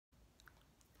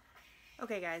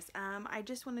Okay guys, I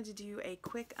just wanted to do a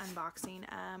quick unboxing.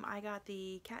 I got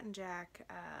the Cat and Jack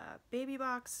baby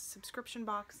box, subscription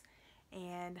box,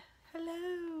 and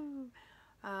hello!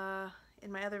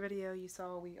 In my other video you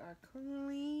saw we are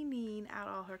cleaning out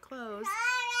all her clothes.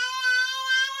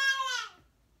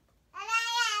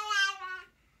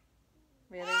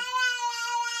 Really?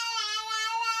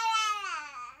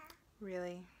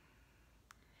 Really?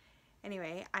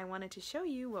 Anyway, I wanted to show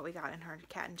you what we got in her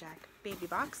Cat and Jack baby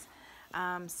box.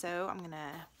 So I'm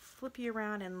gonna flip you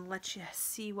around and let you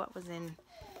see what was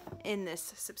in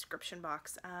this subscription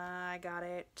box. I got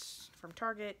it from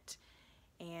Target,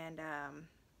 and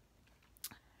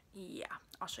yeah,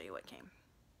 I'll show you what came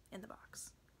in the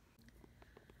box.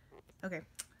 Okay,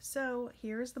 so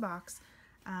here's the box.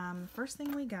 First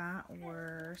thing we got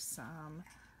were some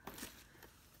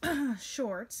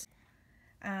shorts.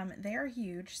 They are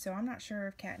huge, so I'm not sure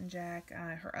if Cat and Jack,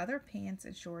 her other pants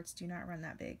and shorts do not run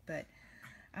that big, but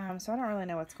so I don't really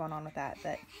know what's going on with that,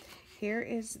 but here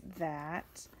is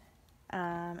that.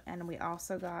 And we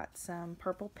also got some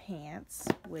purple pants,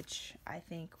 which I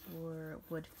think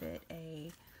would fit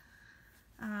a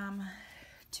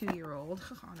 2-year-old,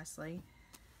 honestly.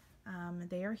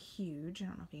 They are huge. I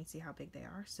don't know if you can see how big they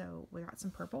are. So we got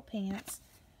some purple pants,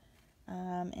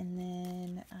 and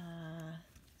then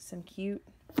some cute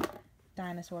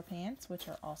dinosaur pants, which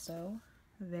are also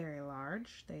very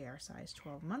large. They are size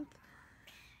 12 month.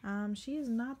 She is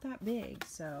not that big,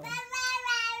 so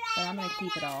but I'm gonna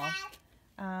keep it all.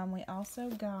 We also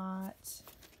got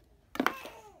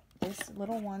this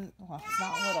little one. Well, it's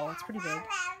not little, it's pretty big.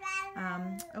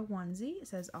 A onesie. It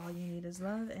says all you need is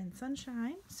love and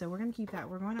sunshine, so we're gonna keep that.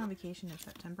 We're going on vacation in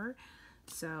September,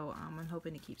 so I'm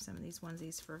hoping to keep some of these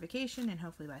onesies for vacation, and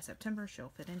hopefully by September she'll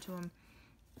fit into them.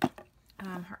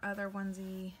 Her other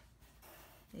onesie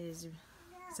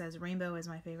says rainbow is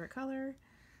my favorite color.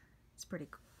 It's pretty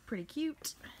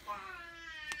cute.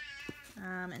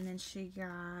 And then she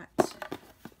got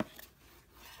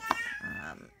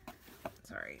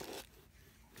sorry,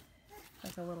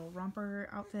 that's a little romper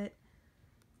outfit.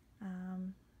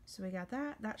 So we got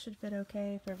that. That should fit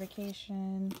okay for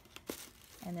vacation.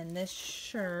 And then this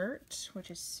shirt,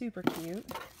 which is super cute.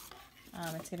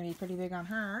 It's going to be pretty big on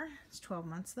her. It's 12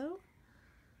 months though.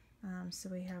 So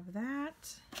we have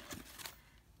that.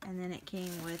 And then it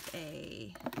came with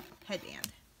a headband.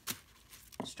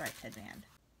 A striped headband.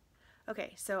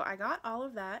 Okay, so I got all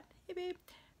of that. Hey babe.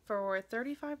 For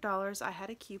 $35. I had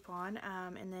a coupon.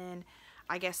 And then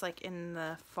I guess like in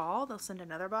the fall they'll send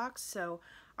another box. So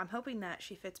I'm hoping that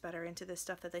she fits better into the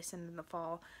stuff that they send in the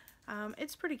fall.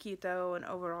 It's pretty cute though, and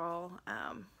overall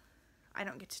I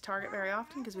don't get to Target very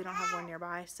often because we don't have one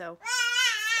nearby, so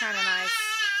it's kind of nice.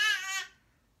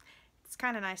 It's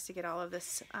kind of nice to get all of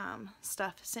this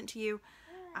stuff sent to you.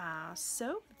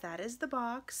 So that is the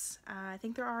box. I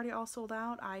think they're already all sold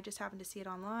out. I just happened to see it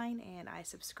online and I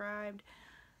subscribed.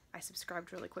 I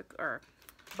subscribed really quick, or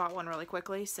bought one really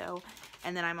quickly, so,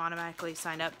 and then I'm automatically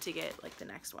signed up to get like the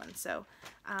next one. So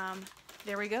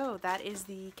there we go. That is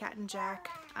the Cat and Jack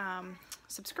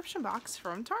subscription box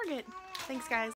from Target. Thanks guys.